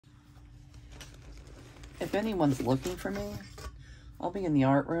if anyone's looking for me, I'll be in the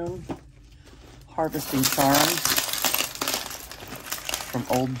art room harvesting charms from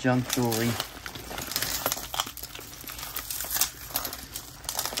old junk jewelry.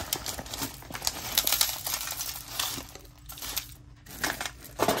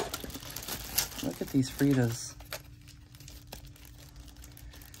 Look at these Fridas.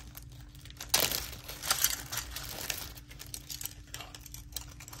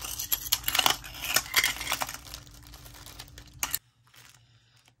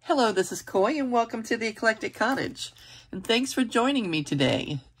 Hello, this is Coy, and welcome to the Eclectic Cottage. And thanks for joining me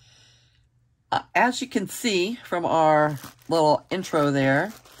today. As you can see from our little intro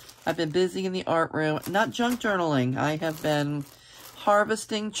there, I've been busy in the art room, not junk journaling. I have been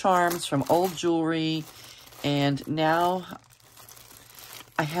harvesting charms from old jewelry, and now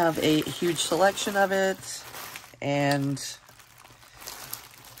I have a huge selection of it, and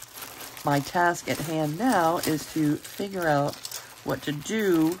my task at hand now is to figure out what to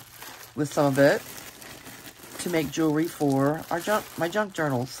do with some of it to make jewelry for my junk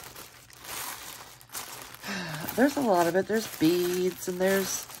journals. There's a lot of it. There's beads and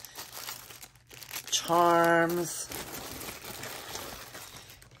there's charms.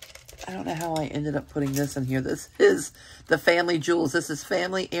 I don't know how I ended up putting this in here. This is the family jewels. This is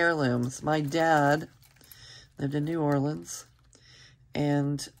family heirlooms. My dad lived in New Orleans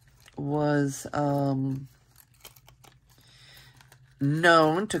and was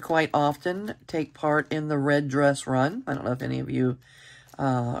known to quite often take part in the Red Dress Run. I don't know if any of you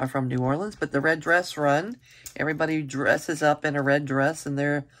are from New Orleans, but the Red Dress Run, everybody dresses up in a red dress and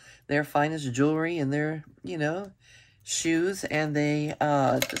their finest jewelry and their, you know, shoes, and they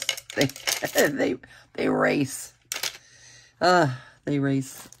they race. They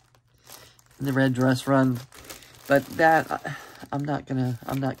race in the Red Dress Run. But that I'm not gonna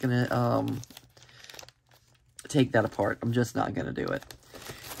take that apart. I'm just not gonna do it.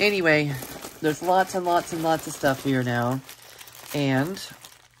 Anyway, there's lots and lots and lots of stuff here now, and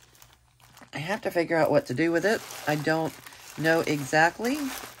I have to figure out what to do with it. I don't know exactly,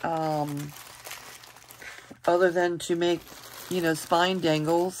 other than to make, you know, spine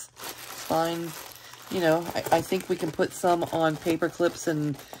dangles. You know, I think we can put some on paper clips,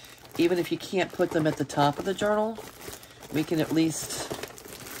 and even if you can't put them at the top of the journal, we can at least,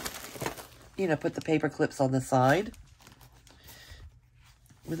 you know, put the paper clips on the side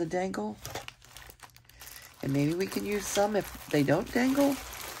with a dangle. And maybe we can use some if they don't dangle.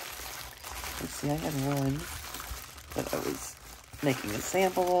 Let's see, I had one that I was making a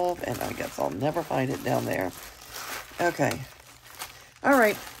sample of, and I guess I'll never find it down there. Okay. All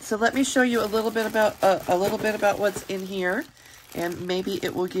right, so let me show you a little bit about what's in here, and maybe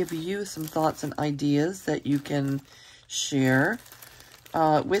it will give you some thoughts and ideas that you can share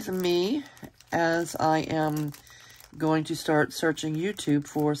with me as I am going to start searching YouTube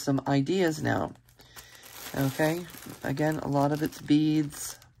for some ideas now. Okay, again, a lot of it's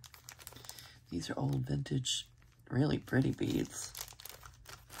beads. These are old vintage, really pretty beads.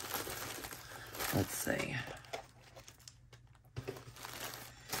 Let's see.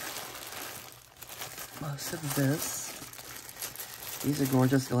 Most of this, these are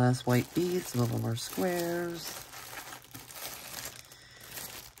gorgeous glass white beads. Some of them are squares.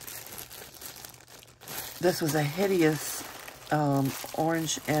 This was a hideous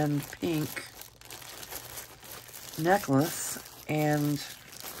orange and pink necklace, and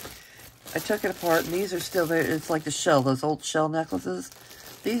I took it apart, and these are still there. It's like the shell, those old shell necklaces.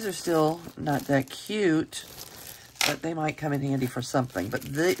 These are still not that cute, but they might come in handy for something. But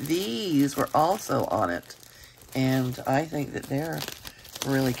these were also on it, and I think that they're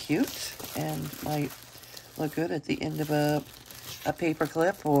really cute and might look good at the end of a paper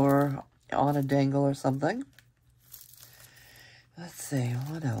clip or on a dangle or something. Let's see,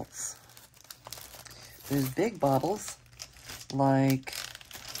 what else? There's big baubles, like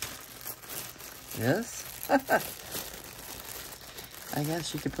this. I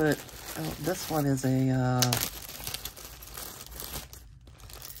guess you could put, oh, this one is a,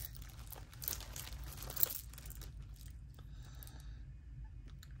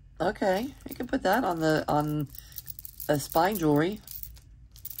 okay, you can put that on a spine jewelry.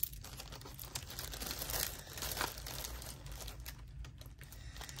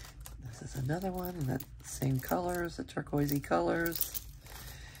 This is another one in that same colors, the turquoisey colors.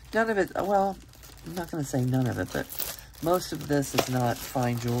 None of it, well, I'm not going to say none of it, but most of this is not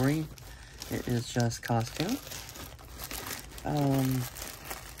fine jewelry. It is just costume.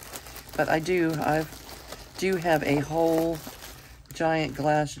 But I do have a whole giant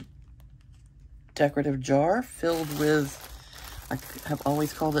glass decorative jar filled with, I have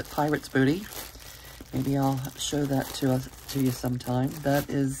always called it pirate's booty. Maybe I'll show that to you sometime. That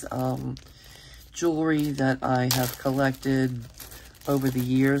is jewelry that I have collected over the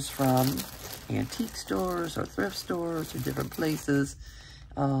years from antique stores or thrift stores or different places.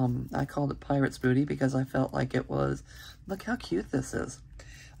 I called it Pirate's Booty because I felt like it was, look how cute this is.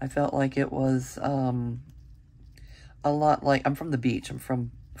 I felt like it was a lot like, I'm from the beach, I'm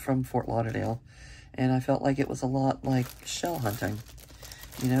from Fort Lauderdale, and I felt like it was a lot like shell hunting,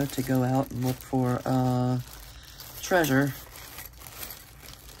 you know, to go out and look for treasure.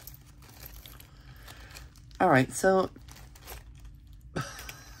 All right, so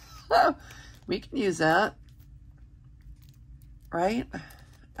we can use that, right?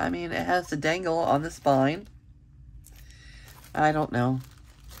 I mean, it has to dangle on the spine. I don't know.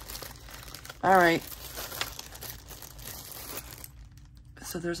 All right.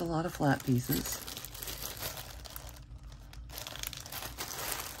 So there's a lot of flat pieces.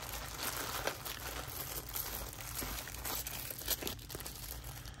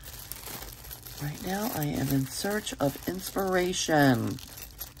 Right now, I am in search of inspiration.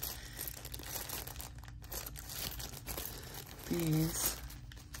 These.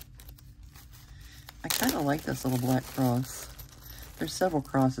 I kind of like this little black cross. There's several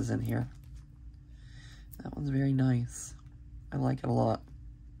crosses in here. That one's very nice. I like it a lot.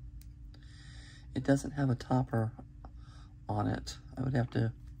 It doesn't have a topper on it. I would have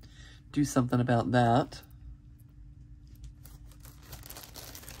to do something about that.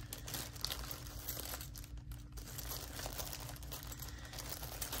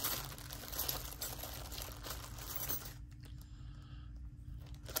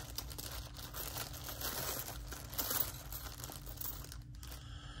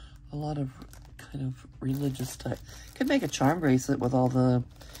 A lot of kind of religious type. Could make a charm bracelet with all the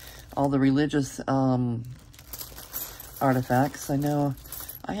religious artifacts. I know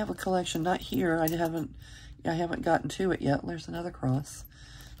I have a collection, not here. I haven't gotten to it yet. There's another cross.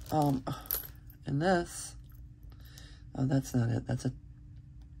 And this. Oh, that's not it. That's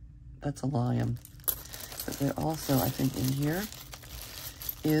a lion. But there also, I think, in here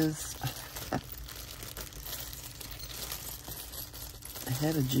is the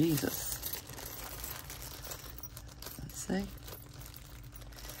head of Jesus. Let's see.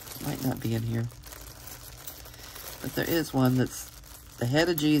 Might not be in here. But there is one that's the head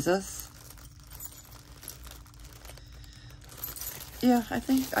of Jesus. Yeah, I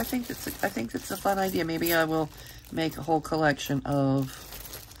think it's a fun idea. Maybe I will make a whole collection of,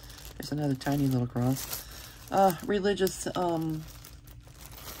 there's another tiny little cross, religious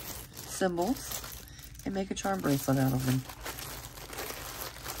symbols, and make a charm bracelet out of them.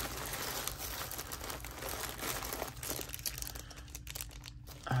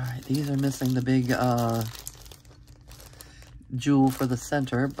 Alright, these are missing the big jewel for the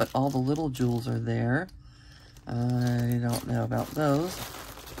center, but all the little jewels are there. I don't know about those.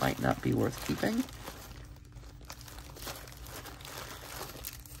 Might not be worth keeping.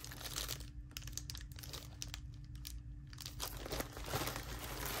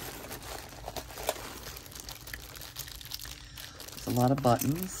 There's a lot of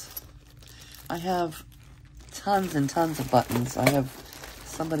buttons. I have tons and tons of buttons. I have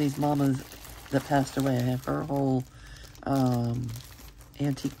somebody's mama that passed away. I have her whole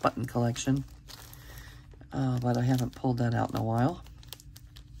antique button collection. But I haven't pulled that out in a while.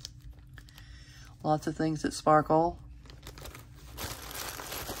 Lots of things that sparkle.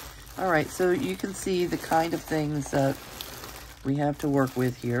 Alright, so you can see the kind of things that we have to work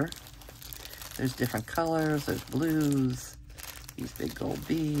with here. There's different colors, there's blues, these big gold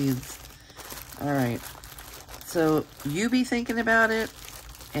beads. Alright, so you be thinking about it,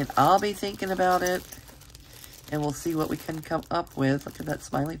 and I'll be thinking about it, and we'll see what we can come up with. Look at that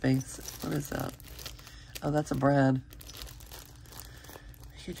smiley face. What is that? Oh, that's a Brad.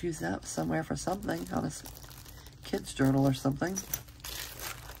 I could use that somewhere for something, on a kid's journal or something.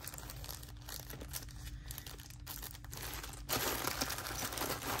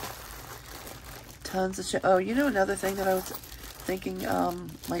 Tons of shit. Oh, you know another thing that I was thinking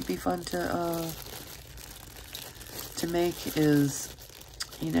might be fun to make is,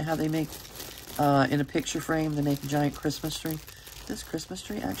 you know how they make, in a picture frame, they make a giant Christmas tree. This Christmas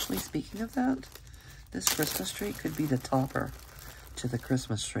tree, actually, speaking of that, this Christmas tree could be the topper to the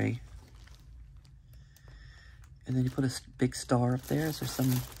Christmas tree. And then you put a big star up there. Is there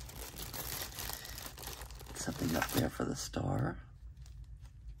something up there for the star?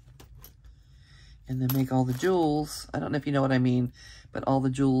 And then make all the jewels. I don't know if you know what I mean, but all the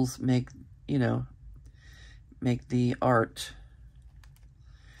jewels make, you know, make the art.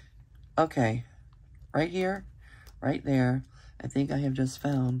 Okay, right here, right there, I think I have just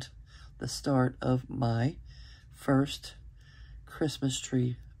found the start of my first Christmas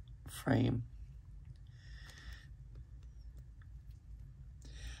tree frame.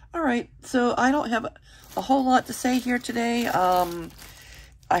 All right, so I don't have a whole lot to say here today.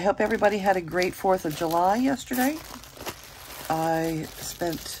 I hope everybody had a great 4th of July yesterday. I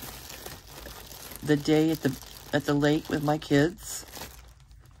spent the day at the lake with my kids,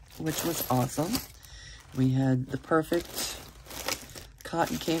 which was awesome. We had the perfect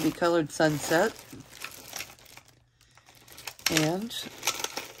cotton candy colored sunset and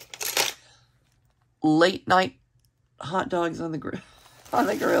late night hot dogs on the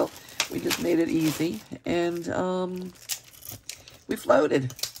grill. We just made it easy, and we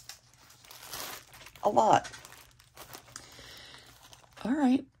floated a lot. All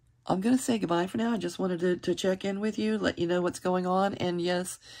right, I'm gonna say goodbye for now. I just wanted to check in with you, let you know what's going on, and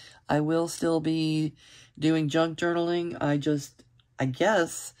yes, I will still be doing junk journaling. I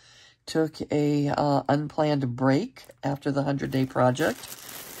guess, took a unplanned break after the 100-day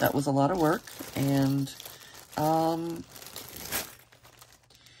project. That was a lot of work, and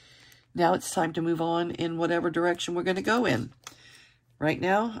now it's time to move on in whatever direction we're going to go in. Right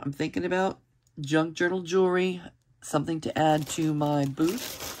now, I'm thinking about junk journal jewelry, something to add to my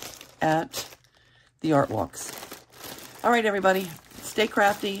booth at the Art Walks. All right, everybody, stay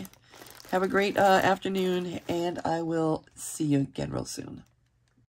crafty. Have a great afternoon, and I will see you again real soon.